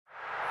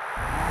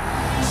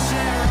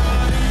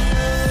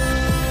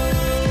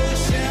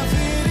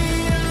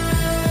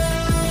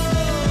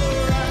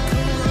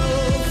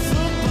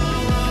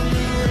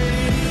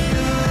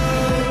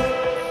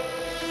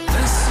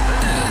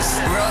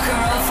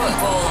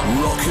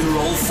Rock and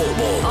Roll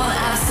Football on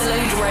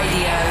Absolute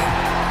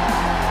Radio.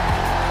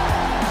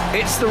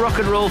 It's the Rock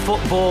and Roll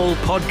Football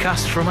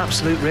podcast from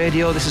Absolute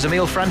Radio. This is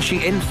Emil,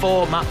 Franchi in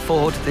for Matt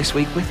Ford this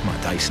week with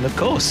Matt Dyson, of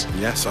course.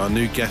 Yes, our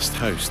new guest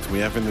host. We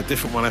have a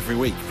different one every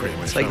week, pretty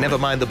much. It's like never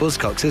mind the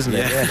Buzzcocks, isn't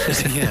it?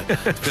 Yeah.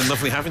 It's been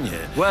lovely having you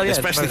here. Well, yeah,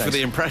 especially for nice.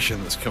 the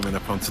impression that's coming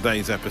up on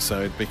today's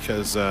episode,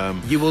 because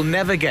you will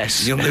never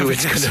guess who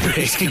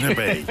it's going to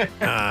be.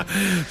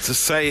 To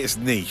say it's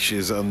niche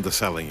is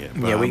underselling it.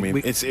 But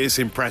Yeah, it's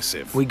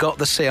impressive. We got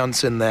the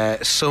seance in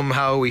there.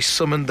 Somehow we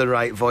summoned the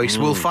right voice.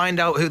 We'll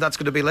find out who that's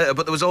going to be later.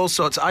 But there was all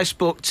sorts. I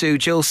spoke to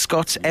Jill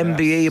Scott,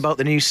 MBE, about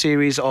the new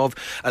series of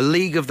A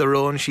League of Their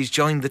Own. She's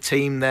joined the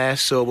team there,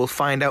 so we'll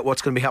find out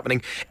what's going to be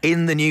happening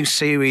in the new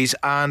series.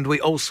 And we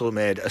also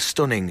made a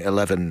stunning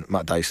 11,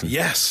 Matt Dyson.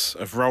 Yes,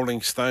 of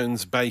Rolling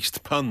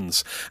Stones-based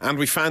puns. And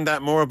we found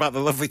out more about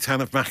the lovely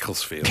town of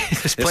Macclesfield.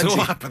 There's It's plenty. all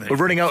happening. We're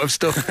running out of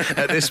stuff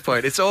at this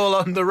point. It's all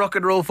on the Rock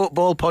and Roll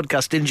Football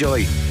podcast.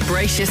 Enjoy.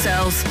 Brace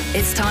yourselves.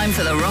 It's time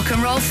for the Rock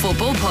and Roll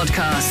Football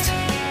podcast.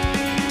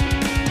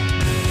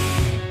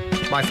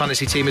 My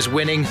fantasy team is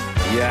winning.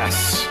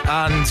 Yes.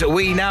 And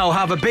we now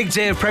have a big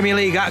day of Premier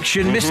League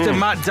action. Mr.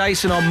 Matt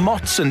Dyson, or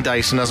Mots and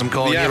Dyson as I'm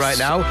calling you right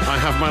now. I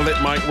have my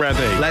lit mic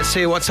ready. Let's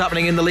hear what's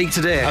happening in the league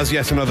today. As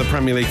yet another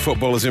Premier League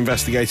footballer is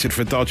investigated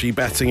for dodgy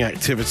betting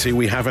activity,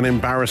 we have an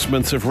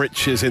embarrassment of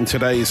riches in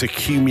today's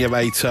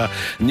accumulator.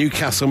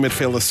 Newcastle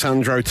midfielder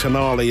Sandro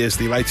Tonali is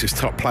the latest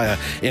top player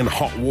in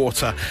hot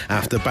water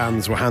after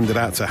bans were handed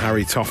out to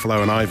Harry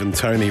Toffolo and Ivan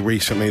Toney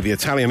recently. The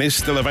Italian is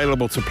still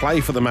available to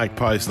play for the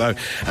Magpies, though,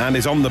 and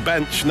is on the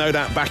bench, no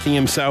doubt backing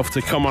himself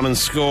to come on and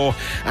score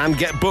and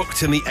get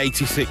booked in the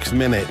 86th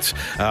minute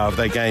of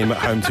their game at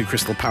home to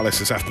Crystal Palace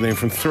this afternoon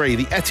from 3.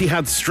 The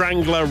Etihad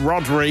strangler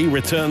Rodri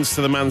returns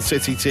to the Man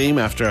City team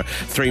after a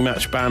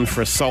 3-match ban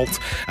for assault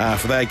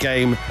for their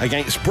game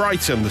against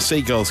Brighton. The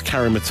Seagulls'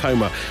 Karim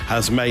Matoma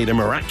has made a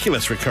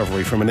miraculous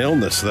recovery from an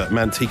illness that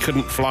meant he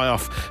couldn't fly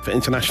off for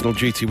international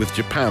duty with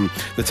Japan.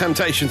 The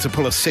temptation to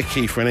pull a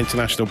sickie for an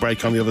international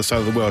break on the other side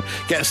of the world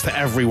gets to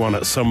everyone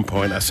at some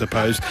point, I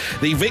suppose.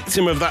 The victim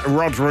of that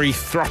Rodri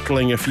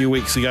throttling a few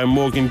weeks ago,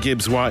 Morgan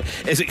Gibbs-White,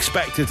 is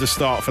expected to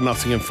start for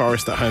Nottingham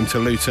Forest at home to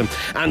Luton.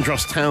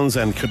 Andros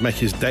Townsend could make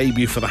his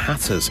debut for the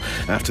Hatters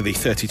after the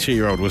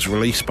 32-year-old was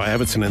released by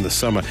Everton in the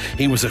summer.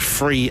 He was a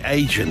free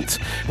agent,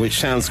 which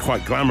sounds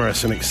quite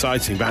glamorous and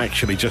exciting, but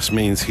actually just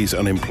means he's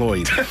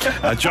unemployed.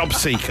 A job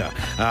seeker.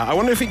 I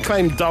wonder if he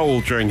claimed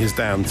dole during his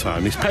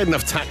downtime. He's paid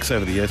enough tax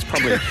over the years,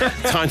 probably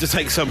time to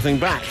take something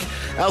back.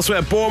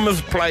 Elsewhere,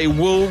 Bournemouth play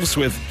Wolves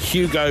with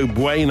Hugo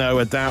Bueno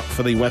a doubt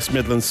for the West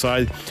Midlands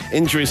side.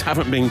 Injuries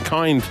haven't been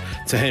kind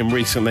to him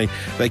recently.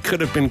 They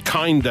could have been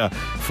kinder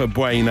for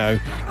Bueno.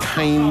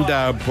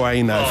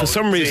 For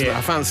some reason,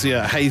 I fancy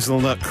a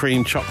hazelnut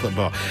cream chocolate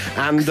bar.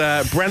 And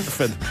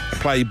Brentford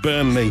play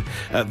Burnley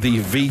at the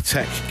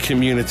VTech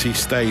Community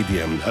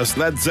Stadium. As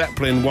Led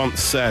Zeppelin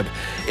once said,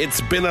 it's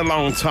been a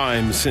long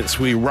time since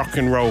we rock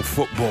and roll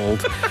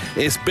footballed.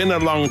 It's been a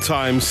long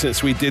time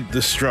since we did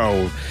the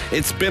stroll.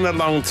 It's been a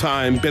long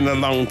time, been a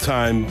long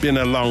time, been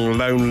a long,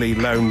 lonely,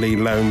 lonely,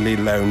 lonely,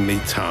 lonely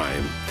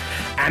time.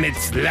 And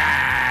it's live.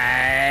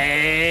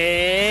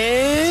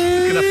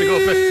 You're going to have to go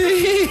for...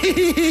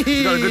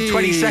 We've got a good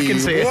 20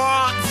 seconds here.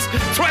 What?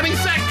 20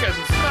 seconds?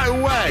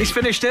 No way. He's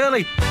finished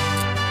early.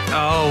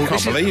 Oh,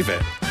 Can't believe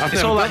it.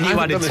 It's all that new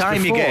added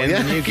time you get in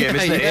the new game,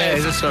 isn't it?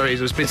 Yeah, sorry,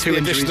 there's been 2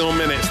 injuries. Additional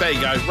minutes. There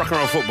you go. Rock and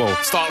roll football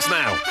starts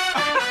now.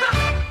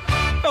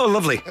 Oh,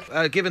 lovely.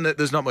 Given that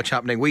there's not much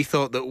happening, we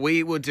thought that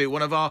we would do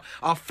one of our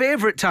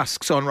favourite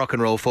tasks on Rock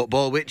and Roll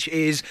Football, which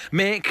is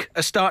make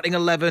a starting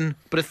 11,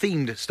 but a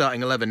themed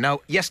starting 11. Now,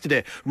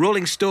 yesterday,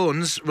 Rolling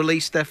Stones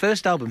released their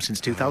first album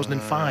since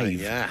 2005.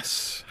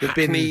 Yes.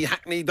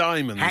 Hackney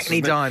Diamonds.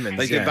 Hackney Diamonds,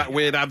 They yeah. did that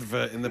weird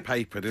advert in the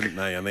paper, didn't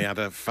they? And they had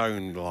a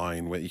phone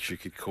line which you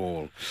could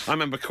call. I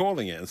remember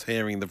calling it and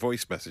hearing the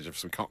voice message of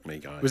some Cockney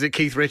guy. Was it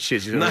Keith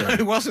Richards? No,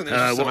 it wasn't. It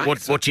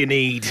was some what you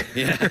need.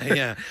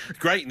 Yeah.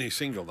 Great new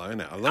single, though, isn't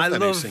it? I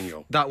love new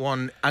single. That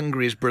one.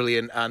 Angry is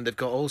brilliant, and they've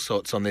got all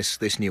sorts on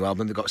this new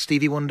album. They've got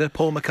Stevie Wonder,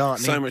 Paul McCartney.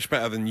 So much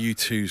better than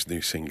U2's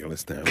new single,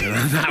 isn't it?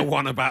 That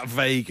one about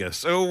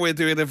Vegas. Oh, we're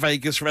doing a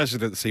Vegas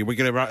residency. We're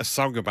going to write a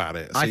song about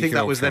it. I think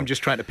that was them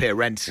just trying to pay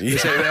rent.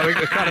 Yeah.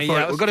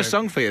 We've got a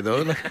song for you,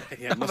 though.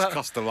 Yeah, it must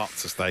cost a lot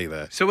to stay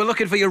there. So we're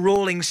looking for your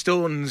Rolling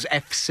Stones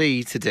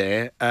FC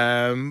today.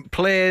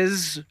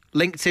 Players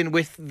linked in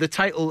with the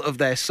title of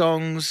their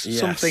songs,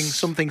 yes.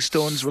 something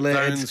Stones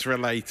related. Stones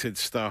related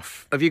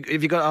stuff. Have you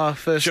got our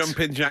first?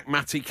 Jumping Jack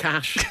Matty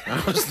Cash.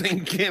 I was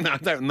thinking, I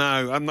don't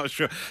know, I'm not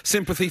sure.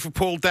 Sympathy for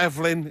Paul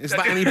Devlin, is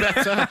that any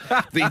better?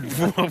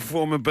 The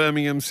former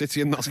Birmingham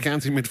City and Notts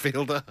County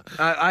midfielder.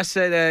 I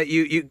said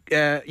you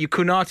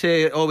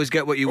Kunate always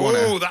get what you want.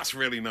 Oh, that's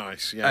really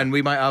nice. Yeah. And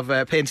we might have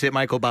Painted It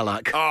Michael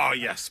Ballack. Oh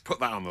yes, put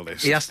that on the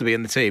list. He has to be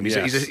in the team.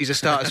 He's a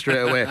starter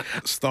straight away.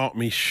 Start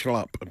Me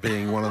Schlupp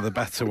being one of the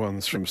better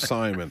ones from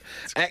Simon.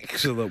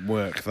 Excellent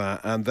work,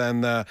 that. And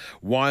then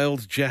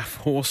Wild Jeff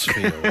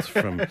Horsfield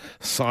from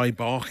Cy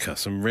Barker.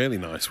 Some really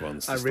nice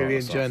ones. I really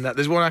enjoyed that.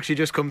 There's one actually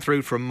just come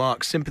through from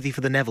Mark, Sympathy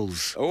for the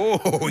Nevilles.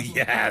 Oh,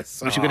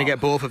 yes. Which we're going to get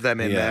both of them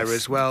in there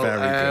as well.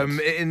 Very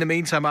good. In the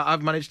meantime,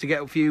 I've managed to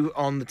get a few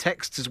on the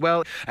texts as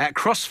well.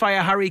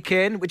 Crossfire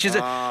Hurricane, which is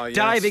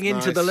diving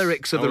into the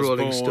lyrics of the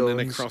Rolling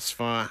Stones. In a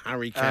Crossfire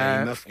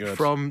Hurricane, that's good.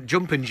 From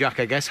Jumpin' Jack,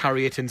 I guess,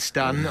 Harriet and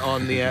Stan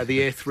on the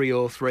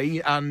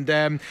A303. And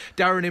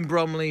Darren in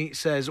Bromley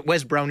says,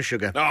 where's Brown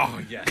Sugar?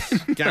 Oh, yes.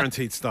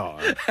 Guaranteed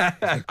starter.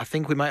 I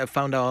think we might have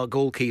found our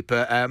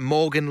goalkeeper.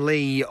 Morgan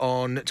Lee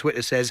on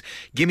Twitter says,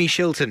 gimme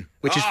Shilton,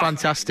 which is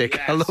fantastic.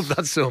 Yes. I love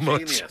that so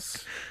much.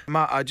 Genius.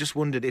 Matt, I just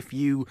wondered if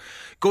you,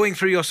 going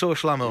through your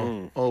social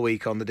ammo all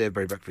week on the Dave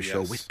Berry Breakfast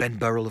Show, with Ben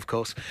Burrell, of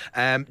course,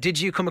 did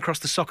you come across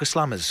the Soccer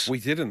Slammers? We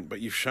didn't,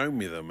 but you've shown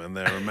me them, and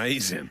they're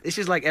amazing. This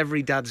is like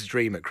every dad's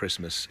dream at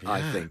Christmas,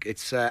 I think.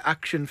 It's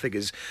action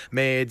figures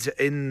made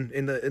in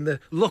the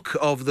look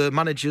of the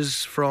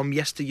managers from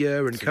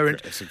yesteryear and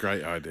current. It's a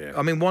great idea.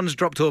 I mean, one's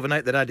dropped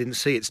overnight that I didn't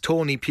see. It's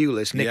Tony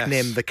Pulis,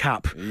 nicknamed The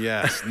Cap.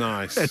 Yes,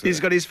 nice. And he's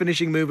got his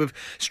finishing move of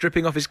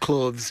stripping off his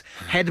clothes,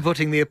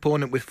 headbutting the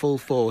opponent with full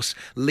force,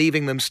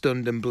 leaving them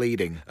stunned and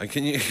bleeding. And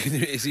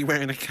is he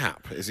wearing a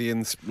cap? Is he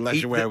in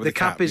leisure wear with a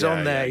cap? The cap is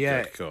on there,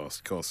 yeah. Good,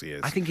 of course he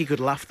is. I think he could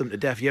laugh them to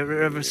death. You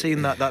ever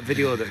seen that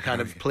video that kind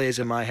of plays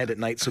in my head at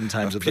night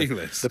sometimes? Of the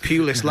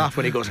Pulis laugh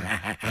when he goes...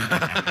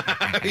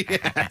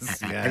 Yes,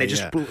 yeah, and it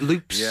just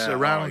loops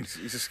around.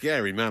 He's a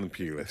scary man,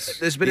 Pulis.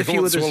 There's been a few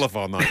others. All of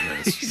our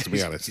nightmares, to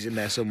be honest. He's in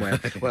there somewhere.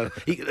 Well,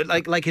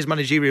 like his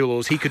managerial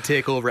roles, he could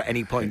take over at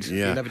any point.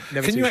 Yeah.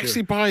 Never Can you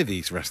actually buy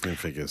these wrestling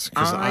figures?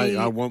 Because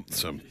I want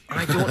some.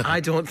 I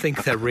don't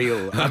think they're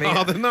real. I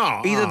mean, they're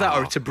not. Either that,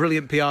 or it's a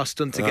brilliant PR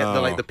stunt to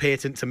get the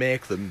patent to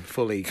make them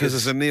fully. Because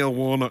there's a Neil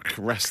Warnock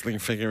wrestling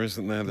figure,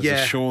 isn't there?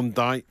 There's a Sean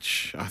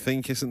Deitch, I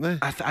think, isn't there?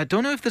 I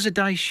don't know if there's a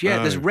Deitch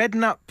yet. There's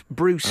Redknapp,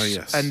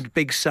 Bruce, and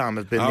Big Sam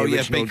have been the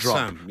original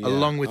drop,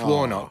 along with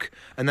Warnock.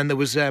 And then there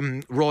was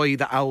Roy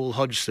the Owl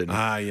Hodgson,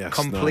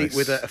 complete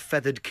with a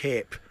feathered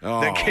cape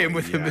that came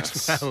with him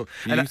as well.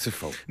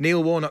 Beautiful. And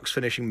Neil Warnock's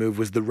finishing move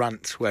was the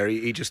rant, where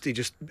he just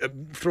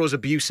throws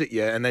abuse at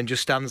you and then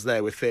just stands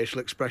there with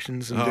facial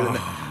expressions and doing the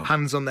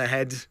hands on their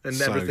head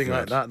and everything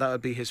like that. That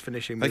would be his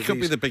finishing move. They could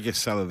be the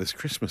biggest seller this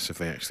Christmas if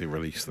they actually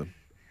release them.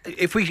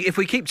 If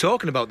we keep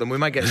talking about them, we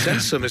might get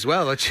sent some as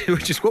well,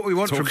 which is what we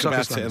want from Soccer Talk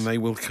about Slammers. it and they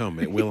will come.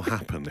 It will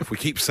happen if we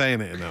keep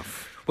saying it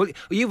enough. Well,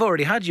 you've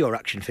already had your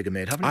action figure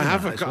made, haven't you? I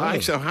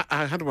have.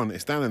 I had one.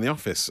 It's down in the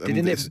office.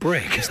 Didn't it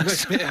break?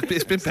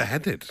 It's been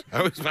beheaded.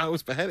 I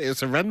was beheaded. It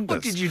was horrendous.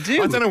 What did you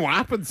do? I don't know what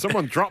happened.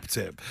 Someone dropped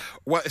it.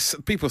 Well,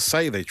 people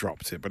say they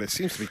dropped it, but it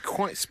seems to be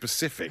quite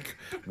specific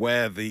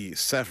where the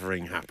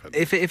severing happened.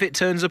 If it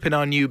turns up in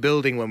our new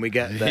building when we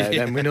get there,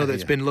 then we know that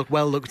it's been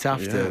well looked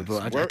after.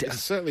 Yeah. But it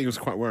certainly was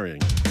quite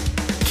worrying.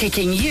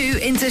 Kicking you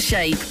into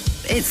shape.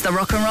 It's the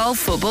Rock and Roll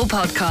Football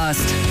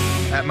Podcast.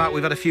 Matt,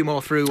 we've had a few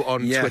more through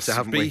on Twitter,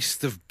 haven't we?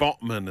 Beast of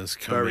Botman has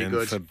come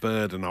in for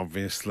Burden,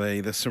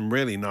 obviously. There's some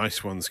really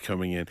nice ones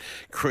coming in.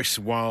 Chris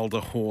Wilder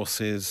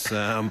horses.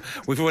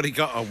 We've already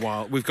got a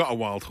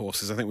wild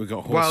horses. I think we've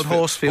got Wild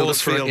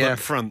Horsefield up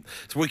front.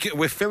 So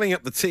we're filling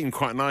up the team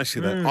quite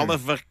nicely there.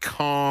 Oliver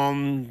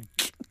Kahn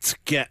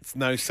gets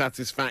no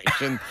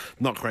satisfaction.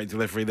 Not great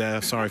delivery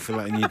there. Sorry for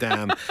letting you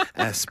down,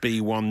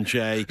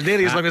 SB1J.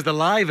 Nearly as long as the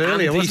live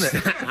earlier,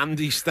 wasn't it?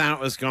 Andy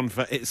Stout has gone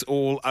for It's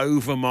All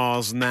Over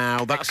Mars Now.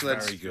 That's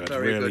excellent. Very good.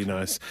 Very really good.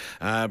 Nice.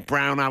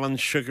 Brown Alan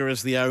Sugar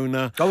as the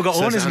owner. Oh, we've got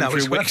owners now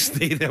as well.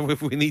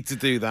 Wixley, we need to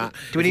do that.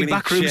 Do we need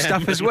backroom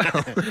staff as well?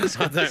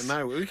 I don't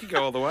know. We could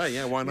go all the way.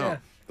 Yeah, why not? Yeah.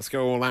 Let's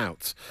go all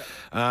out.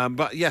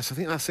 But yes, I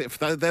think that's it.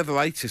 They're the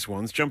latest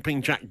ones.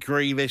 Jumping Jack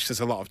Grealish. There's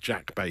a lot of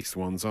Jack-based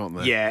ones, aren't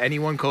there? Yeah,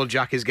 anyone called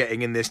Jack is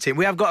getting in this team.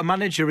 We have got a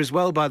manager as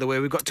well, by the way.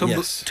 We've got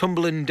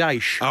Tumbling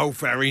Dyche. Oh,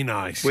 very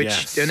nice.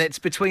 And it's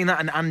between that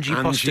and Angie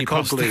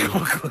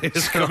Postecoglou.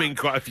 It's coming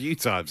quite a few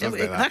times,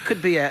 hasn't it? That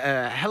could be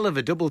a hell of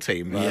a double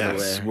team, by the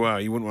way.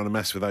 Well, you wouldn't want to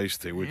mess with those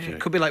two, would you?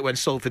 It could be like when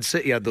Salford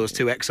City had those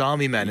two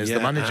ex-army men as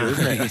the manager,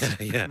 isn't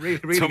it? Yeah.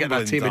 Really get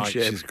that team in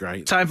shape. Is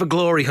great. Time for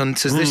Glory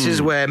Hunters. This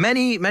is where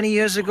many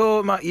years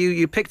ago, Matt,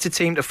 you picked a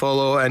team to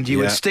follow and you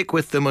would stick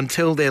with them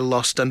until they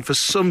lost, and for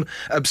some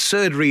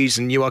absurd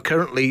reason you are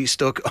currently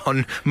stuck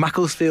on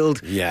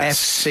Macclesfield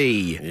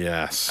FC.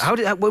 Yes.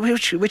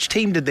 Which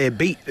team did they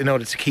beat in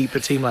order to keep a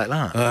team like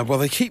that? Well,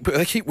 they keep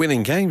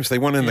winning games. They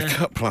won in the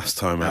Cup last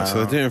time out, so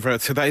they're doing very.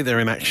 Today they're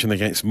in action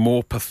against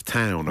Morpeth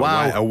Town.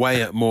 Wow.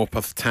 Away at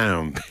Morpeth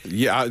Town.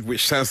 Yeah,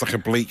 which sounds like a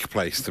bleak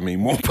place to me.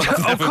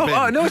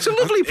 Morpeth. No, it's a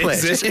lovely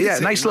place.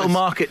 Nice little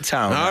market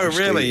town. Oh,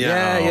 actually. really?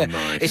 Yeah. Yeah.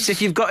 Nice. It's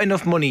if you've got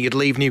enough money, you'd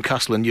leave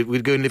Newcastle and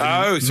we'd go and live in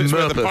Merpeth. So it's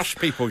where the posh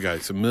people go,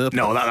 to Merpeth.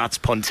 No, that's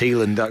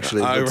Ponteland,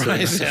 actually. Oh, but, right.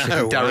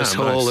 Darris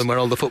Hall, nice. and where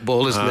all the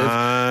footballers live.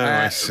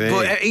 I see.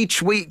 But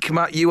each week,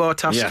 Matt, you are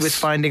tasked with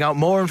finding out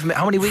more information.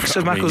 How many weeks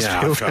of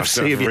Macclesfield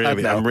FC have you had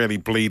now? I'm really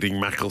bleeding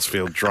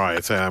Macclesfield dry, I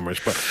tell you how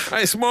much. But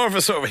it's more of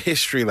a sort of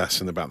history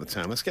lesson about the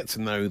town. Let's get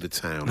to know the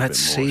town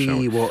Let's a bit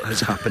more, see what is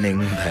happening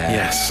there.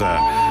 Yes,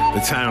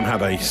 the town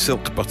had a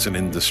silk button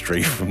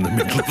industry from the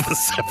middle of the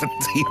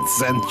 17th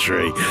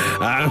century.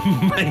 A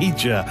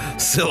major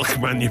silk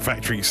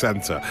manufacturing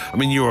centre. I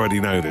mean, you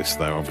already know this,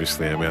 though,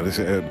 obviously. I mean,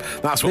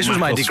 that's what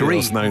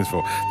Macclesfield's known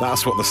for.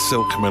 That's what the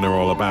silkmen are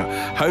all about.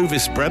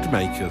 Hovis bread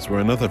makers were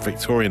another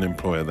Victorian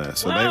employer there.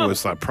 So they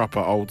was like proper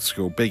old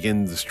school, big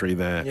industry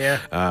there,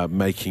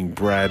 making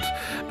bread.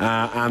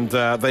 And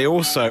they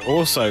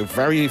also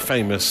very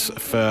famous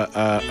for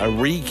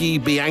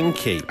Origi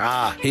Bianchi.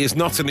 He is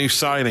not a new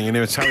signing, a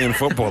new Italian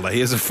footballer.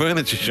 He is a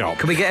furniture shop.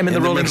 Can we get him in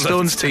the Rolling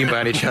Stones team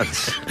by any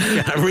chance?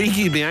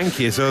 Origi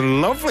Bianchi is a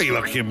lovely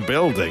looking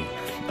building.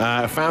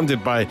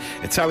 Founded by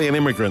Italian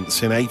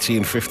immigrants in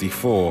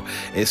 1854.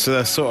 It's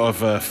a sort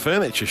of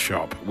furniture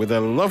shop with a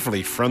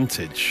lovely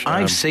frontage.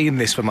 I've seen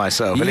this for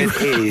myself, and it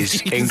is you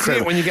can incredible.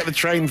 see it when you get the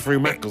train through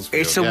Macclesfield.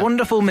 It's a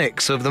wonderful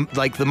mix of the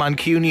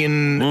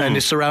Mancunian and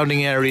the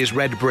surrounding areas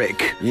red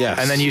brick. Yes.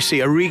 And then you see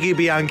Origi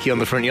Bianchi on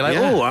the front. You're like,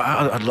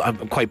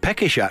 I'm quite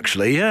peckish,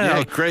 actually.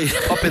 Yeah, great.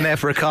 Pop in there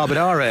for a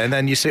carbonara, and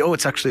then you see,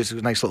 it's a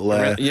nice little.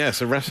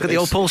 It's a restaurant. Look at the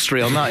old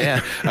upholstery on that.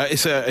 Yeah.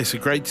 It's a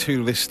Grade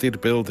 2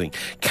 listed building.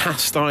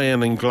 Cast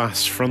iron and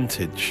glass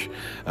frontage,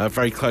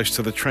 very close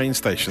to the train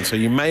station, so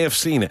you may have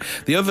seen it.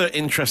 The other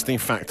interesting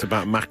fact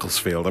about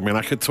Macclesfield, I mean,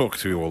 I could talk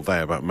to you all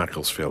day about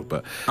Macclesfield,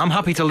 but I'm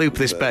happy to loop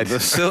this bed. The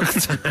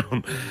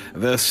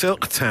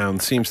Silk Town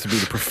seems to be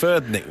the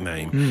preferred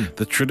nickname.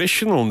 The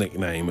traditional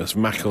nickname as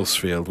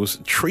Macclesfield was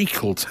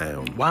Treacle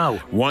Town. Wow.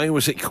 Why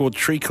was it called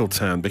Treacle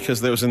Town? Because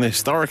there was an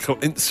historical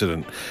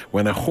incident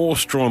when a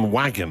horse-drawn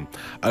wagon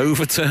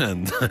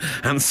overturned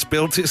and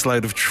spilt its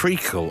load of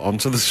treacle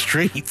onto the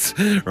street,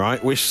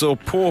 right, which saw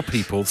poor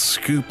people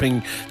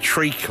scooping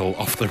treacle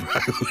off the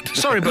road.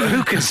 Sorry, but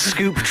who can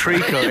scoop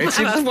treacle?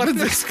 What a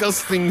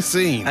disgusting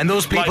scene. And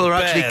those people like are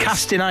actually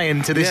casting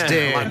iron to this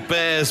day. Like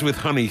bears with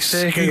honey,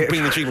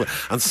 scooping the treacle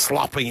and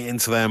slopping it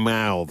into their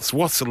mouths.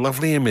 What a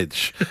lovely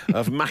image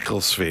of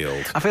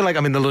Macclesfield. I feel like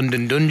I'm in the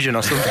London dungeon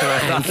or something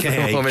like that.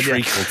 Okay,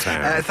 Treacle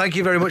Town. Thank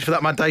you very much for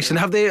that, Matt Dyson.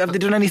 Have they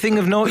done anything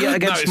of note yet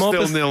against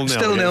Morpeth?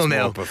 Still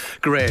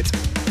 0-0. Great.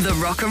 The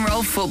Rock and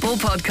Roll Football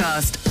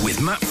Podcast with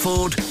Matt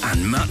Ford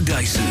and Matt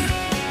Dyson.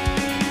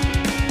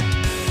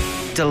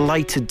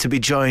 Delighted to be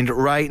joined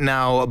right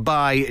now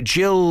by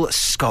Jill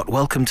Scott.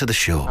 Welcome to the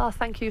show. Oh,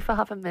 thank you for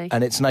having me.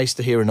 And it's nice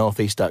to hear a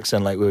northeast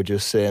accent like we were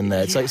just saying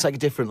there. It's like a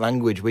different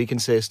language. We can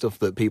say stuff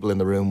that people in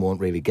the room won't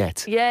really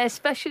get. Yeah,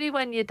 especially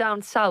when you're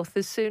down south.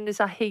 As soon as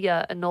I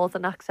hear a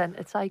northern accent,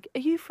 it's like,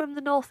 are you from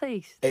the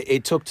northeast?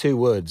 It took 2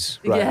 words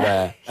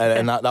there.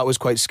 And that was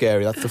quite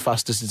scary. That's the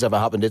fastest it's ever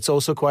happened. It's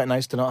also quite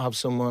nice to not have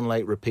someone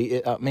like repeat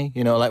it at me.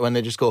 You know, like when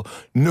they just go,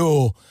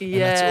 no. And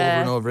that's over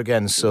and over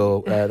again.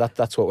 So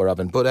that's what we're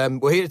having.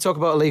 But we're here to talk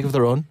about A League of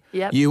Their Own.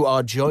 Yep. You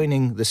are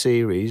joining the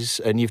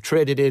series and you've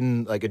traded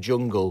in like a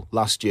jungle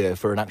last year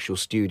for an actual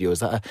studio.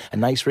 Is that a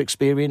nicer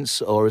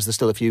experience, or is there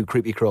still a few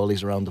creepy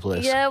crawlies around the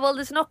place? Yeah, well,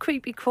 there's not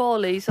creepy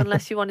crawlies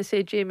unless you want to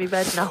say Jamie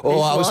Redknapp.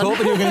 I was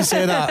hoping you were going to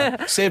say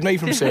that. Saved me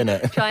from saying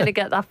it. Trying to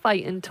get that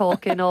fight and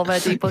talking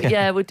already. But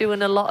yeah, we're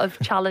doing a lot of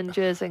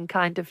challenges and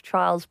kind of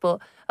trials, but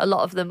a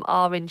lot of them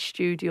are in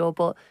studio,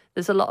 but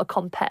there's a lot of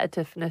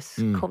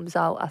competitiveness comes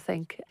out, I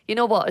think. You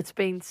know what? It's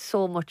been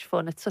so much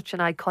fun. It's such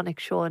an iconic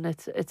show, and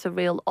it's a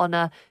real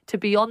honour to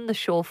be on the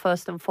show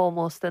first and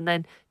foremost, and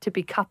then to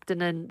be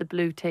captaining the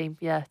blue team.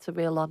 Yeah, it's a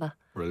real honour.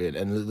 Brilliant.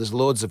 And there's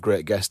loads of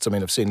great guests. I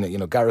mean, I've seen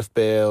that, Gareth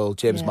Bale,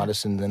 James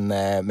Maddison in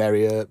there,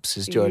 Mary Earps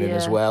is joining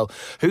as well.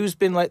 Who's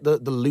been like the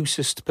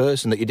loosest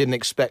person that you didn't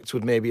expect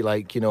would maybe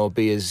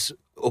be as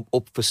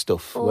up for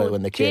stuff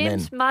when they came in?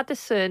 James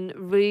Maddison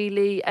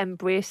really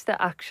embraced it,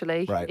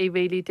 actually. Right. He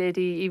really did.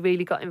 He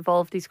really got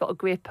involved. He's got a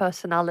great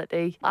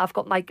personality. I've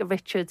got Micah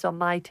Richards on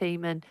my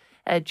team,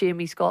 and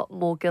Jamie's got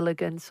Mo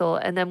Gilligan.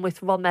 And then with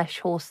Ramesh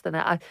hosting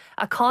it,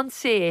 I can't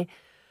say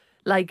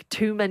like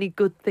too many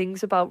good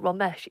things about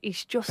Ramesh.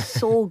 He's just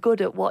so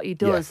good at what he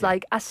does.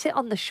 Like, I sit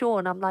on the show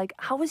and I'm like,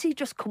 how has he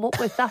just come up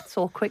with that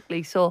so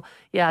quickly? So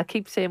yeah, I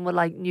keep saying we're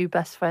like new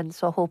best friends,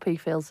 so I hope he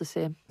feels the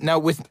same. Now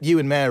with you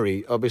and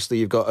Mary, obviously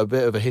you've got a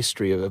bit of a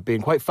history of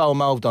being quite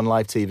foul-mouthed on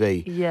live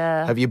TV.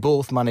 Yeah. Have you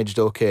both managed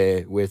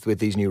okay with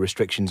these new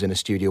restrictions in a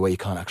studio where you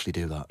can't actually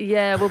do that?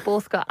 Yeah, we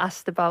both got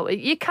asked about it.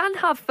 You can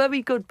have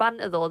very good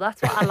banter though.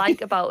 That's what I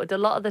like about it. A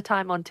lot of the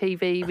time on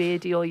TV,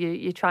 radio,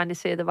 you're trying to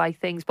say the right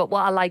things, but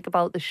what I like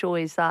about the show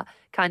is that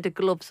kind of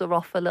gloves are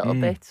off a little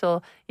bit.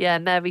 So yeah,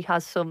 Mary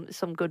has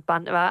some good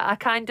banter. I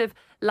kind of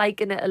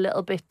liken it a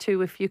little bit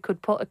too if you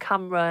could put a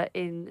camera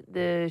in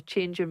the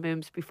changing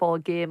rooms before a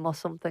game or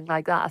something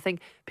like that. I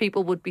think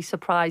people would be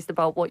surprised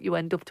about what you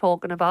end up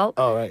talking about.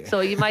 Oh, right. So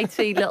you might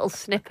see little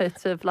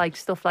snippets of like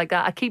stuff like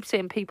that. I keep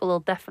saying people will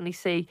definitely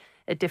see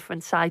a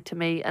different side to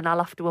me, and I'll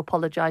have to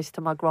apologise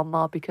to my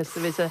grandma because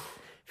there is a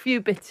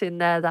few bits in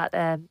there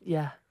that,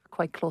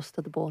 quite close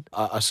to the bone.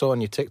 I saw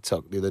on your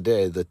TikTok the other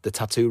day the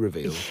tattoo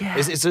reveal. Yeah.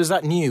 Is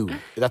that new?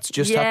 That's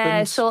just happened?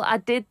 Yeah, so I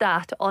did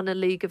that on A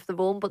League of Their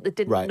Own, but they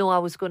didn't know I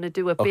was going to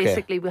do it. Okay.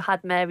 Basically, we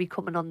had Mary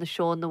coming on the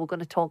show and they were going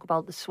to talk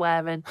about the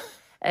swearing.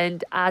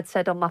 And I'd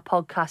said on my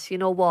podcast, you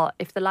know what,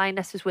 if the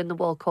Lionesses win the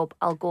World Cup,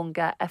 I'll go and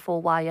get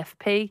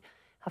FOYFP.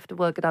 Have to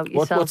work it out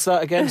yourself. What's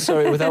that again?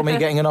 Sorry, without me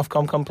getting an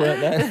Ofcom complaint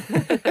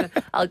there.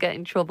 I'll get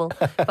in trouble.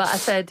 But I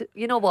said,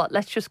 you know what,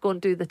 let's just go and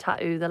do the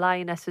tattoo. The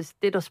Lionesses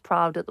did us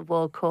proud at the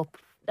World Cup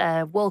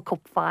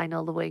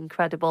final. They were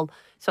incredible.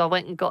 So I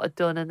went and got it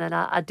done, and then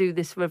I do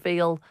this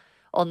reveal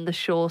on the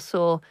show.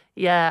 So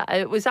yeah,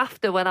 it was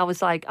after when I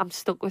was like, I'm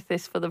stuck with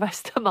this for the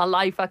rest of my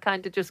life. I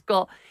kind of just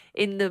got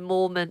in the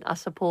moment, I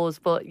suppose.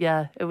 But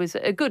yeah, it was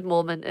a good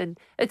moment, and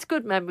it's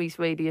good memories,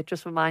 really. It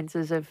just reminds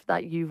us of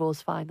that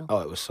Euros final.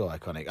 Oh, it was so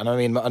iconic. And I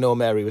mean, I know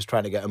Mary was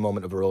trying to get a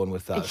moment of her own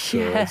with that. So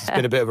Yeah. it's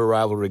been a bit of a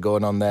rivalry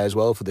going on there as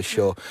well for the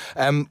show.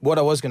 What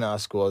I was going to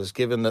ask was,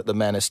 given that the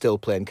men are still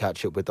playing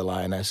catch up with the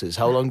Lionesses,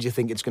 how long do you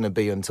think it's going to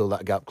be until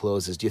that gap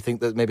closes? Do you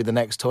think that maybe the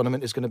next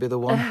tournament is going to be the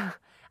one?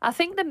 I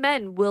think the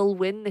men will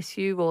win this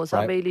Euros.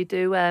 Right. I really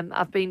do.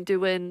 I've been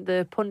doing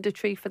the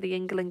punditry for the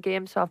England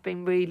game, so I've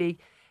been really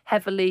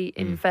heavily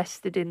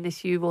invested in this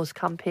Euros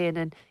campaign.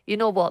 And you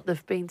know what?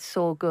 They've been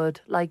so good.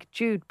 Like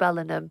Jude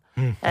Bellingham,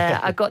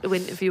 I got to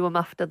interview him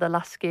after the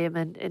last game,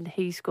 and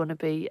he's going to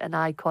be an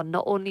icon.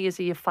 Not only is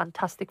he a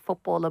fantastic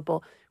footballer,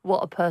 but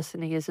what a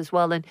person he is as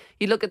well. And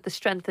you look at the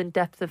strength and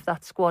depth of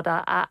that squad,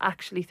 I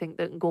actually think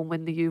they can go and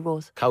win the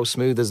Euros. How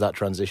smooth has that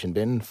transition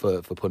been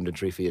for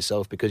punditry for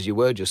yourself? Because you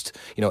were just,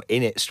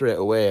 in it straight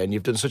away, and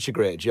you've done such a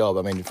great job.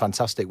 I mean,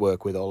 fantastic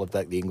work with all of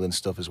the England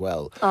stuff as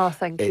well. Oh,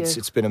 thank you.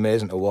 It's been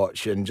amazing to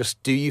watch. And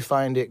just, do you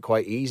find it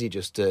quite easy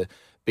just to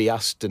be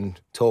asked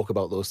and talk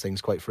about those things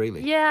quite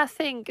freely? Yeah, I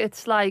think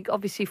it's like,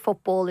 obviously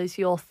football is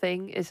your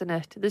thing, isn't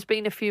it? There's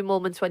been a few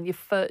moments when you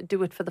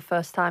do it for the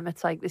first time,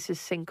 it's like this is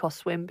sink or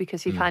swim,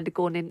 because you're kind of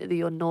going into the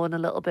unknown a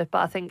little bit. But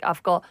I think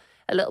I've got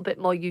a little bit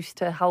more used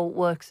to how it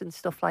works and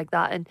stuff like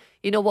that. And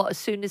you know what, as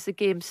soon as the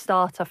game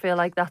starts, I feel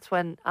like that's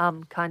when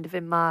I'm kind of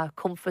in my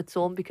comfort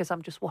zone, because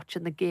I'm just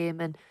watching the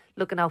game and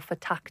looking out for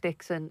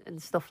tactics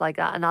and stuff like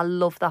that. And I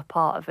love that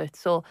part of it.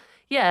 So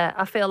yeah,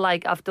 I feel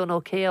like I've done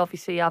okay.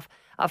 Obviously, I've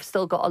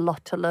still got a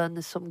lot to learn.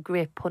 There's some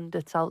great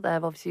pundits out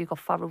there. Obviously, you've got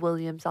Farrah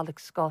Williams,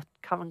 Alex Scott,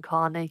 Karen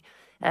Carney,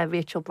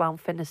 Rachel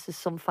Brown-Finnis. There's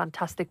some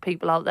fantastic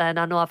people out there, and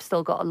I know I've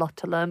still got a lot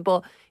to learn.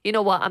 But you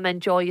know what? I'm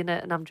enjoying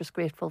it, and I'm just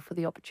grateful for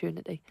the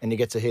opportunity. And you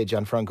get to hear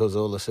Gianfranco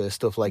Zola say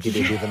stuff like he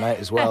did the other night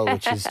as well,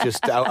 which is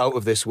just out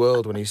of this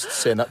world when he's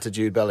saying that to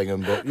Jude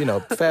Bellingham.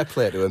 But, fair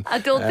play to him. I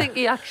don't think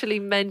he actually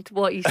meant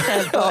what he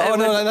said.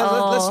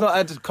 Let's not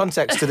add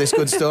context to this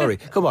good story.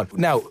 Come on.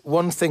 Now,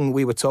 one thing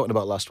we were talking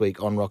about last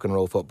week on Rock and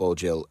Roll Football,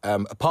 Jill,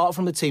 apart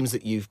from the teams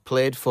that you've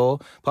played for,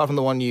 apart from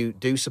the one you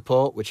do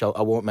support, which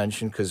I won't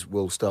mention because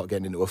we'll start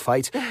getting into a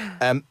fight,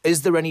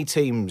 is there any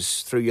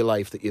teams through your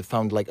life that you've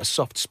found like a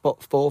soft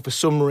spot for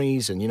some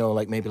reason,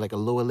 like maybe like a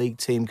lower league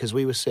team? Because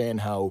we were saying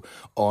how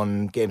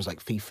on games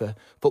like FIFA,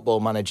 Football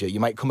Manager, you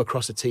might come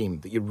across a team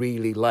that you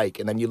really like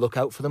and then you look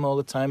out for them all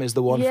the time. Is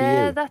the one for you?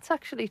 Yeah, that's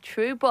actually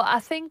true. But I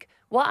think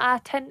what I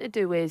tend to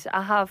do is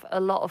I have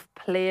a lot of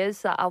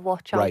players that I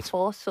watch out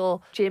for.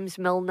 So James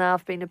Milner,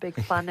 I've been a big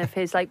fan of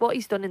his, like what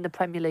he's done in the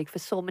Premier League for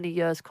so many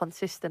years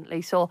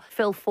consistently. So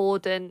Phil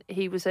Foden,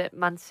 he was at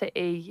Man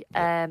City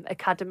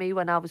Academy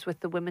when I was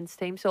with the women's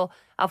team. So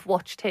I've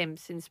watched him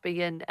since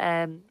being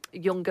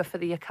younger for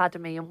the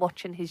academy and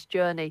watching his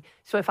journey.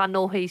 So if I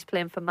know he's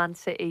playing for Man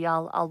City,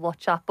 I'll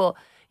watch that. But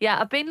yeah,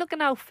 I've been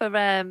looking out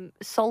for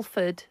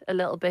Salford a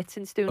little bit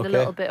since doing a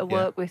little bit of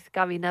work with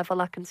Gary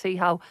Neville. I can see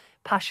how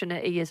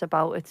passionate he is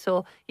about it.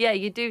 So yeah,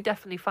 you do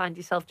definitely find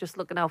yourself just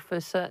looking out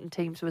for certain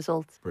teams'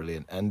 results.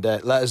 Brilliant. And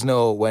let us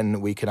know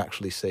when we can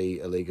actually see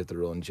A League of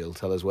Their Own, Jill.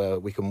 Tell us where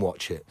we can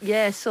watch it.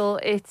 Yeah, so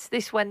it's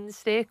this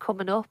Wednesday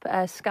coming up,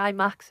 Sky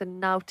Max and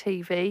Now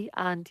TV.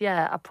 And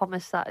yeah, I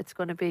promise that it's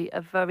going to be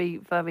a very,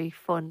 very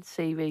fun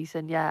series.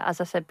 And yeah,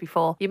 as I said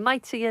before, you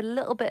might see a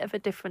little bit of a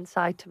different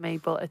side to me,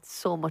 but it's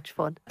so much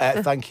fun.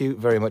 Thank you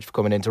very much for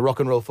coming in to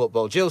Rock and Roll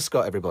Football. Jill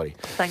Scott, everybody.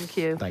 Thank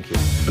you. Thank you.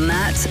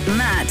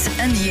 Matt,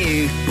 and you.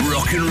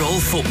 Rock and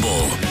Roll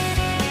Football.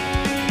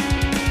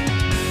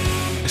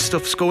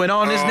 Stuff's going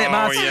on, isn't it,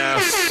 Matt? Oh,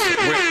 yes.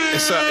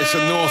 It's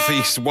a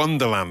northeast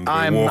wonderland.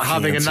 I'm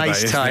having a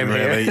nice time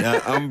really.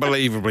 here.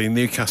 Unbelievably,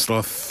 Newcastle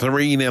are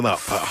 3-0 up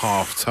at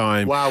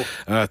half-time. Wow.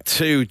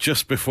 2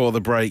 just before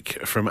the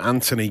break from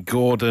Anthony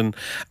Gordon,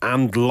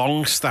 and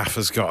Longstaff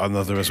has got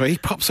another as well. He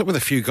pops up with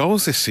a few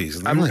goals this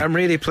season. I'm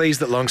really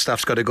pleased that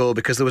Longstaff's got a goal,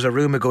 because there was a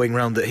rumour going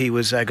around that he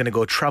was going to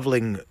go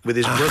travelling with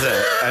his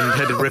brother and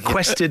had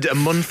requested a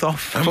month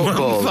off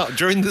football.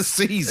 During the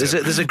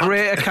season. There's a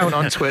great account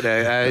on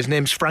Twitter. His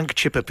name's Franchi. Frank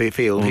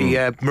Chipperfield. He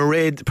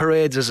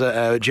parades as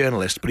a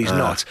journalist, but he's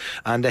not.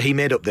 And he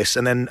made up this.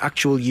 And then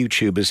actual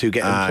YouTubers who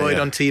get employed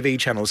on TV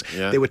channels,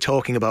 they were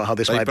talking about how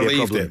this might be a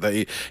problem.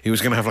 That he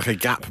was going to have like a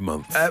gap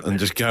month and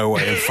just go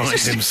away and find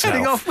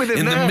himself off with him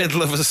in the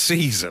middle of a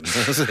season.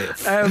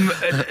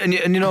 And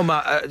you know,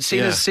 Matt,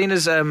 seeing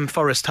as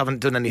Forest haven't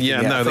done anything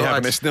yet, no, they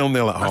haven't. It's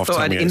 0-0 at half time. I thought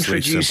I'd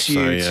introduce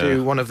you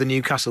to one of the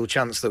Newcastle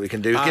chants that we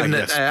can do. Given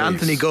that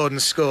Anthony Gordon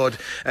scored,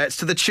 it's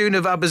to the tune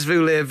of Abbas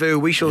Voulez-Vous.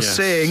 We shall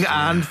sing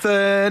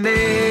Anthony.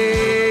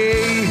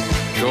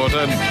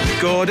 Gordon,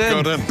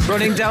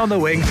 running down the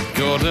wing.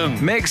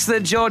 Gordon makes the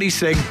Geordie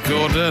sing.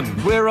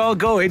 Gordon, we're all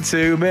going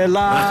to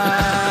Milan.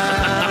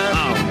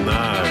 Oh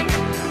no,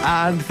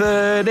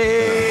 Anthony.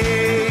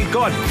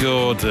 Go on,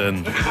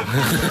 Gordon.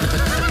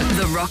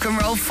 The Rock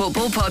and Roll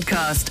Football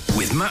Podcast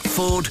with Matt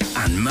Ford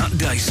and Matt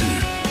Dyson.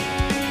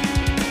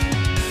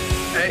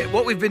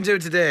 What we've been doing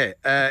today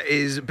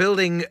is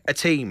building a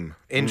team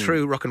in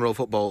true rock and roll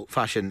football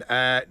fashion.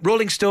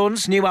 Rolling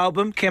Stones' new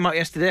album came out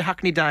yesterday,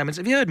 Hackney Diamonds.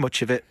 Have you heard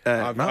much of it,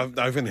 I've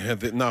only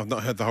heard it. No, I've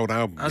not heard the whole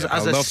album. As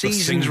a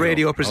seasoned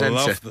radio presenter.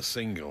 I love the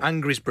single.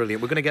 Angry's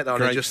brilliant. We're going to get that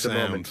on in just a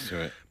moment.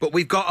 But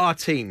we've got our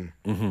team.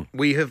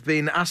 We have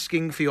been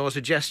asking for your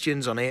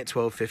suggestions on 8,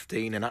 12,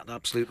 15 and at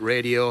Absolute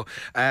Radio.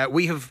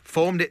 We have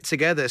formed it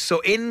together.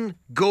 So in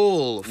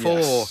goal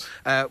for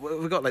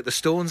we've got like the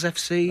Stones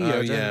FC,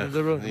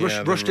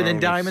 the Rushden and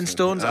Diamond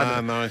Stones.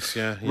 Nice,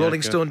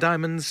 Rolling Stone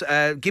Diamonds.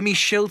 Gimme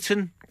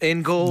Shilton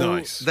in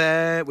goal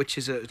there, which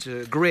is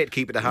a great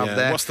keeper to have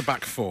there. What's the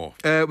back four?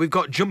 We've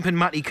got Jumping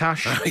Matty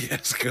Cash.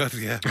 Yes, good,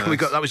 yeah. Nice. We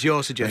got that was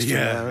your suggestion.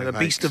 The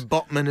Beast of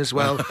Botman as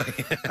well.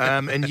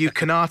 And you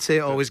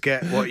Canate always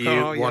get what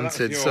you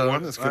wanted. So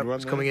that's a good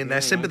one, coming in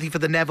there. Sympathy for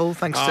the Neville,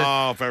 thanks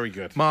to very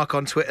good. Mark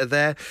on Twitter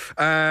there.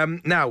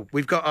 Now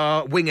we've got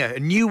our winger, a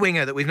new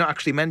winger that we've not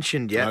actually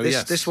mentioned yet.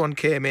 This one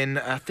came in,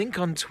 I think,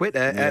 on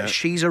Twitter.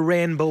 She's a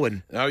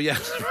Rainbowen. Oh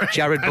yes,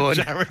 Jared Bowen.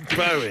 Jared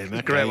Bowen,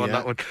 okay, great one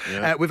that one.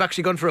 We've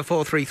actually gone for a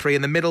 4-3-3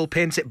 in the middle.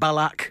 Paint it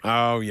Balak.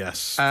 Oh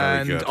yes,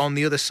 very good. And on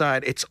the other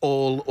side, it's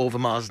all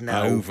Overmars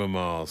now.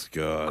 Overmars,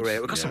 good. Great.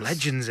 We've got some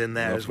legends in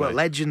there as well.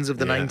 Legends of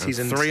the 90s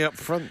and 3 up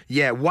front.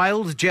 Yeah,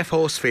 wild Jeff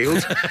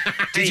Horsfield.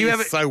 Did you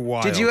ever? So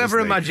wild. Did you ever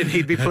imagine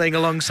he'd be playing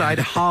alongside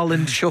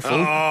Harland Shuffle?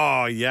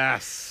 Oh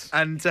yes.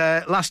 And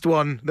last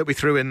one that we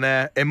threw in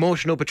there,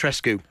 Emotional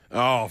Petrescu.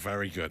 Oh,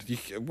 very good.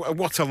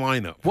 What a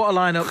lineup. What a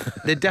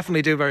lineup. They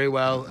definitely do very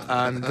well,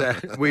 and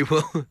we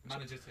will.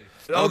 Manager too.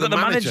 Oh, the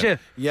manager.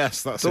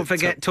 Yes, that's Don't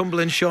forget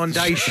Tumbling Sean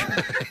Dyche.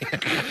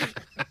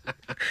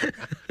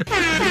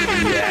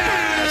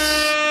 Yes.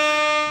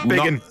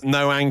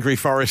 No angry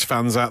Forest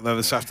fans out there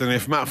this afternoon.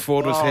 If Matt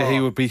Ford was here,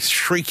 he would be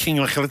shrieking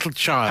like a little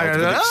child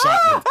with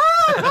excitement.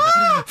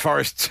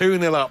 Forest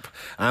 2-0 up,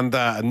 and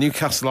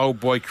Newcastle old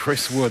boy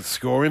Chris Wood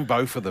scoring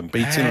both of them,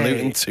 beating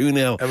Luton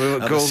 2-0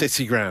 at the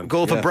City Ground.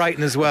 Goal for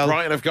Brighton as well.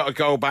 Brighton have got a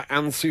goal back.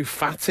 Ansu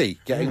Fati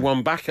getting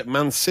one back at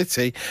Man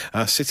City.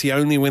 City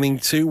only winning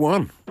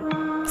 2-1.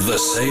 The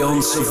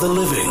Seance of the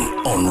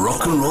Living on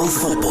Rock and Roll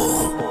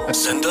Football.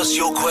 Send us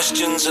your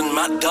questions and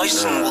Matt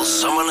Dyson will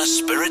summon a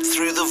spirit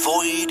through the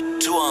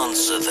void to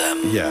answer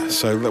them. Yeah,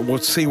 so we'll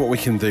see what we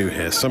can do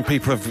here. Some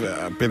people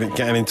have been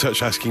getting in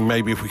touch asking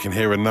maybe if we can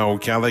hear a Noel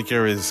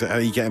Gallagher. Are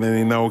you getting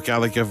any Noel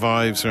Gallagher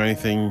vibes or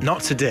anything?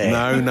 Not today.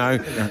 No.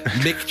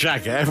 Mick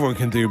Jagger. Everyone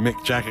can do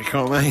Mick Jagger,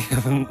 can't they?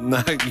 No,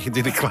 you can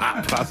do the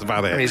clap. That's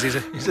about it. I mean,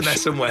 he's in there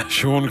somewhere.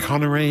 Sean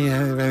Connery,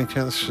 any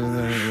chance?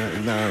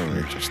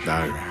 No, just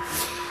no.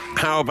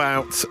 How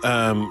about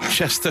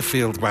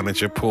Chesterfield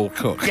manager Paul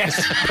Cook?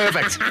 Yes,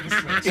 perfect.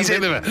 He's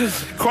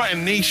quite a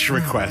niche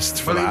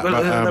request for that.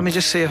 Let me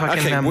just see if I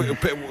can...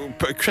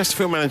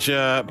 Chesterfield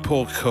manager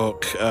Paul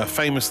Cook,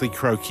 famously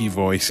croaky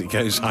voice. It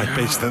goes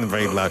high-pitched and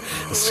very low.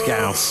 A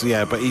scouse,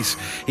 but he's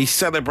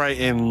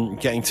celebrating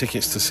getting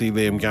tickets to see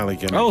Liam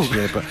Gallagher next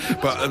year,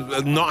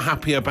 but not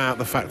happy about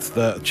the fact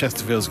that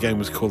Chesterfield's game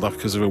was called off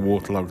because of a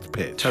waterlogged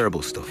pitch.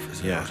 Terrible stuff.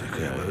 Yeah.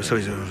 So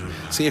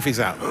see if he's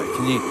out.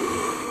 Can you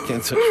get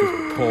in touch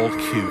with Paul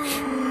Cook?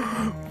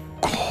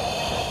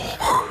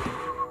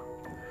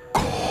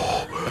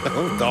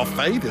 Oh, Darth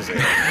Vader, is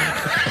it?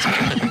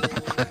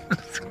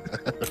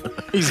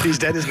 He's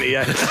dead, isn't he?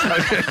 Yeah.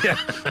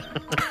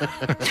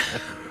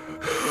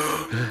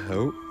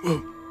 Oh.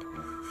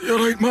 You're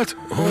right, Matt.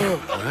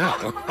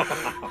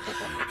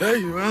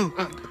 Hey, well,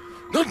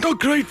 not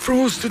great for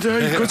us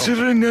today,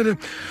 considering that I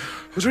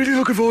was really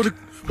looking forward to,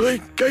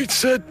 like Gates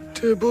said,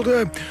 but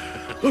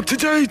look,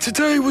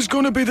 today was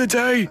going to be the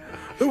day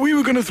that we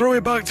were going to throw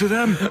it back to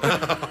them.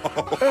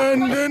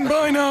 And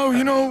by now,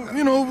 you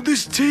know,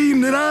 this team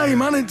that I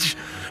manage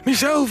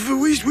myself,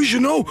 we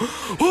should know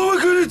what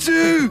we're going to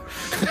do.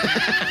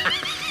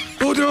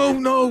 But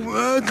no,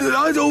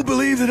 I don't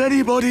believe that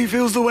anybody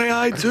feels the way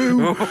I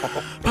do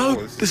about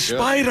the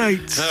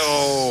spirite.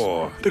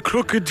 Oh. The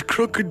crooked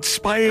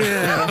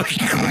spire.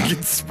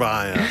 Crooked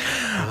spire.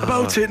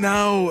 about it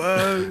now.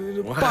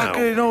 Back,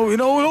 you know,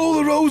 all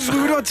the roads we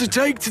would have to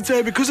take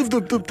today because of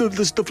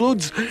the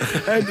floods.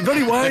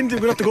 Very windy.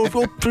 We'd have to go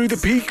up through the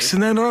peaks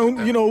and then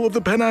around, you know, up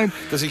the Pennine.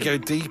 Does he go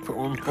deep at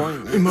one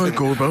point? He might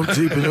go about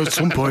deep at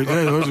some point.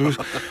 Yeah,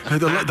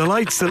 the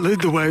lights that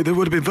led the way, they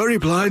would have been very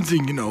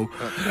blinding, you know.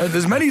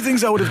 There's many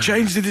things I would have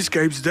changed in this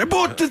game today.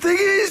 But the thing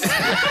is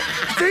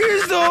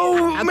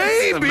though,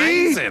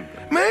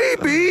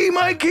 maybe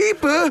my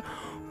keeper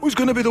was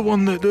going to be the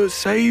one that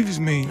saves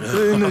me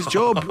in this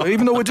job.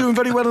 Even though we're doing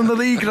very well in the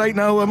league right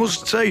now, I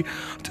must say,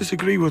 I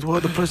disagree with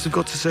what the press have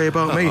got to say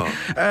about me.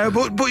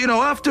 But you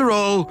know, after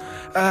all,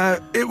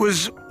 it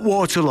was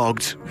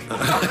waterlogged.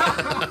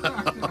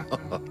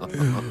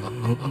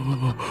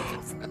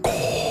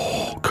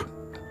 Cork.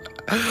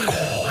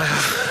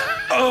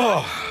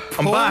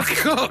 I'm back.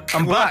 Cook.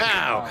 I'm back.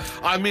 Wow.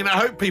 I mean, I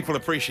hope people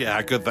appreciate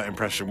how good that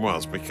impression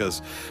was,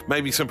 because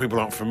maybe some people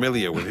aren't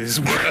familiar with his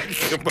work.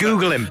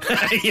 Google him.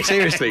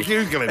 Seriously.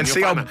 Google him. And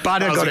see how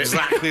bad I got it.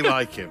 Exactly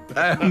like him.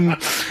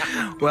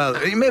 Well,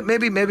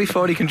 maybe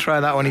Fordy can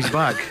try that when he's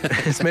back.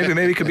 maybe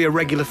it could be a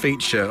regular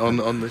feature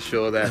on the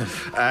show there.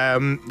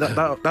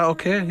 That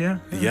okay? Yeah.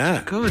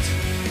 Yeah. Good.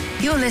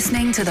 You're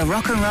listening to the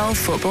Rock and Roll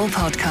Football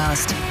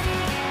Podcast.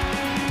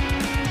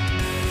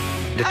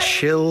 The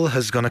chill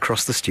has gone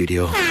across the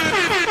studio.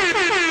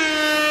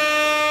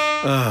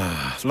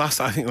 Last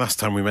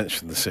time we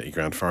mentioned the City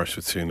Ground, Forest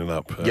were 2-0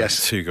 up.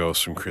 Yes. 2 goals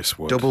from Chris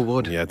Wood. Double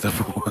Wood. Yeah,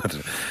 double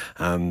Wood.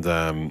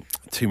 And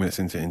 2 minutes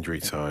into injury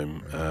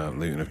time,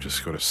 Luton have just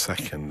scored a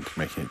second,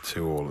 making it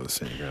 2-2 at the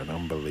City Ground.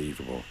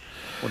 Unbelievable.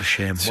 What a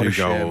shame. Two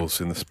goals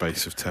in the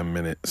space of 10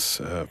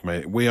 minutes.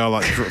 We are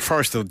like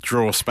Forest are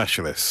draw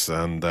specialists,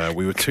 and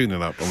we were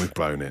 2-0 up and we've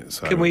blown it.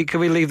 So Can we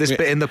leave this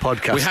bit in the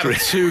podcast? We had a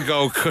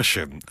 2-goal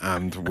cushion,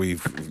 and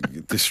we've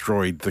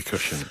destroyed the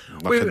cushion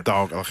like a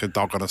dog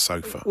on a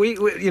sofa. We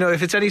you know,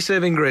 if it's any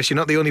saving grace, you're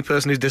not the only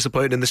person who's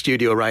disappointed in the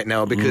studio right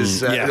now,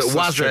 because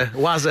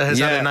Wazza has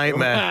had a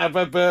nightmare.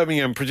 But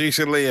Birmingham,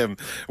 producer Liam,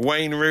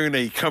 Wayne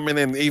Rooney coming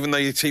in, even though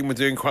your team were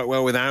doing quite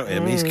well without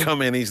him. He's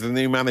come in, he's the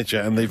new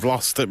manager, and they've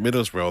lost at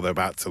Middlesbrough. They're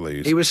about to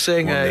lose. He was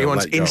saying he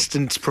wants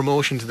instant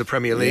promotion to the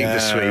Premier League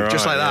this week.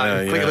 Just like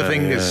that. Click of the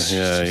fingers.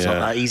 It's not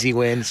that easy,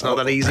 Wayne. It's not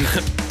that easy.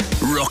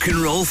 Rock and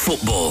Roll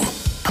Football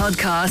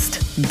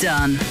Podcast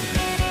done.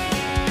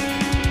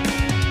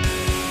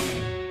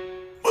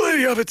 Well, there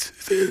you have it.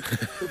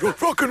 The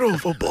Rock and Roll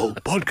Football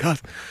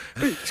Podcast.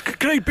 It's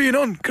great being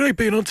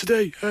on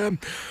today.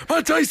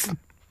 Matt Dyson.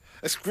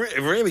 It's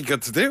really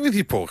good to do with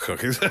you, Paul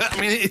Cook. I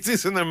mean, it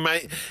isn't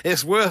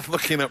it's worth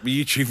looking up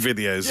YouTube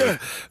videos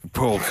of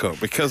Paul Cook,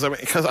 because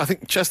I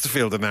think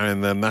Chesterfield are now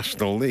in the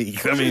National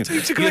League. I mean,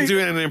 you're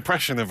doing an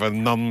impression of a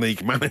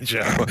non-league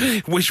manager,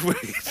 which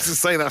to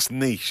say that's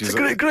niche. It's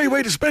a great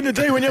way to spend a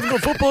day when you haven't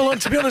got football on,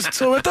 to be honest.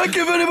 So thank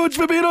you very much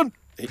for being on.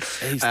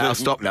 I'll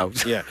stop now.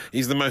 Yeah,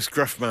 he's the most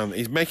gruff man.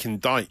 He's making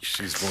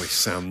Dyche's voice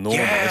sound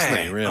normal, isn't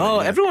he? Really? Oh,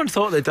 everyone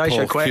thought that Dyche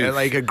had quite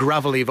a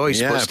gravelly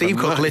voice, but Steve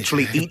Cook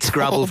literally eats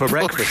gravel for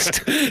breakfast.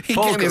 He's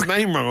getting his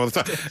name wrong all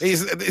the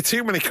time.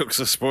 Too many cooks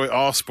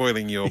are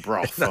spoiling your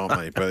broth, aren't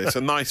they? But it's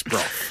a nice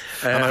broth.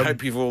 And I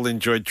hope you've all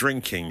enjoyed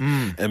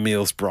drinking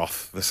Emil's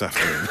broth this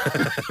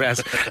afternoon.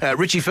 Yes.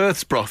 Richie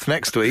Firth's broth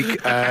next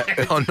week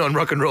on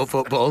Rock and Roll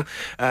Football,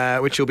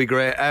 which will be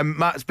great.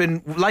 Matt, it's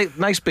been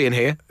nice being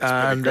here,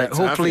 and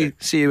hopefully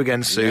see you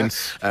again soon.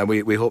 Yes.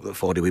 We hope that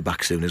Fordy will be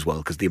back soon as well,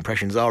 because the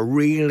impressions are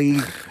really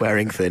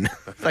wearing thin.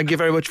 Thank you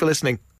very much for listening.